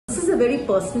very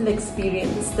personal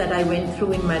experience that I went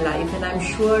through in my life, and I'm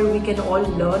sure we can all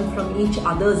learn from each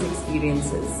other's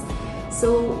experiences.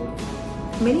 So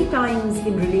many times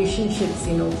in relationships,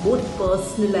 both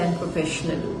personal and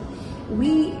professional,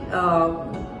 we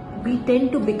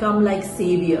tend to become like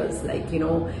saviors,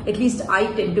 at least I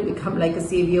tend to become like a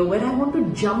savior where I want to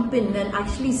jump in and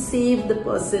actually save the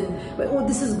person. Oh,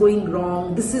 this is going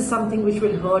wrong, this is something which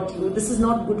will hurt you, this is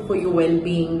not good for your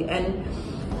well-being. And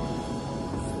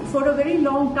for a very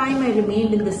long time I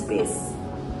remained in this space.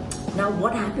 Now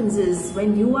what happens is,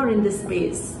 when you are in this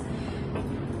space,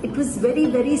 it was very,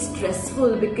 very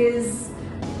stressful because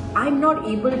I'm not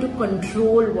able to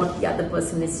control what the other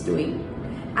person is doing.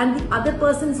 And the other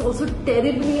person is also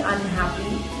terribly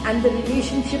unhappy, and the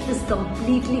relationship is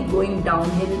completely going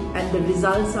downhill and the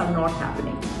results are not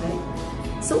happening, right?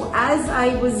 So as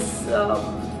I was,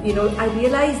 I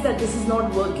realized that this is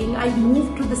not working, I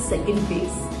moved to the second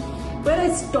phase where I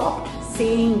stopped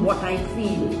saying what I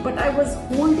feel, but I was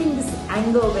holding this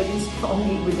anger very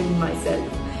strongly within myself,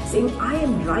 saying I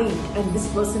am right and this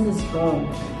person is wrong.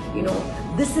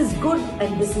 This is good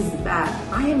and this is bad.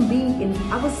 I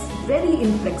was very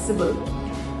inflexible.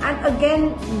 And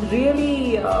again,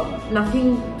 really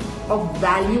nothing of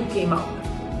value came out.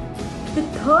 The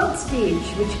third stage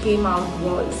which came out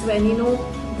was when,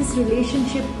 this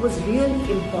relationship was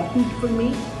really important for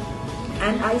me,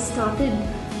 and I started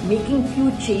making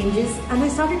few changes and I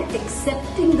started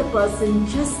accepting the person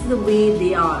just the way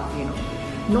they are,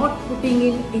 not putting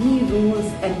in any rules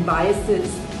and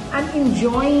biases, and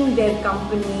enjoying their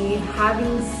company,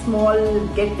 having small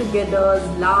get-togethers,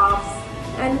 laughs,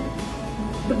 and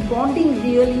the bonding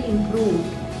really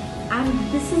improved. And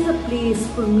this is a place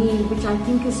for me which I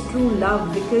think is true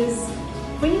love, because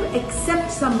when you accept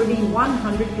somebody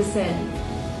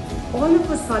 100%, all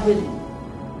of a sudden,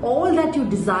 all that you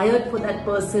desired for that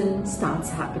person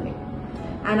starts happening.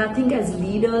 And I think as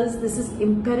leaders, this is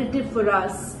imperative for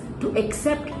us to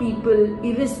accept people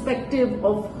irrespective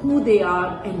of who they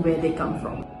are and where they come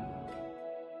from.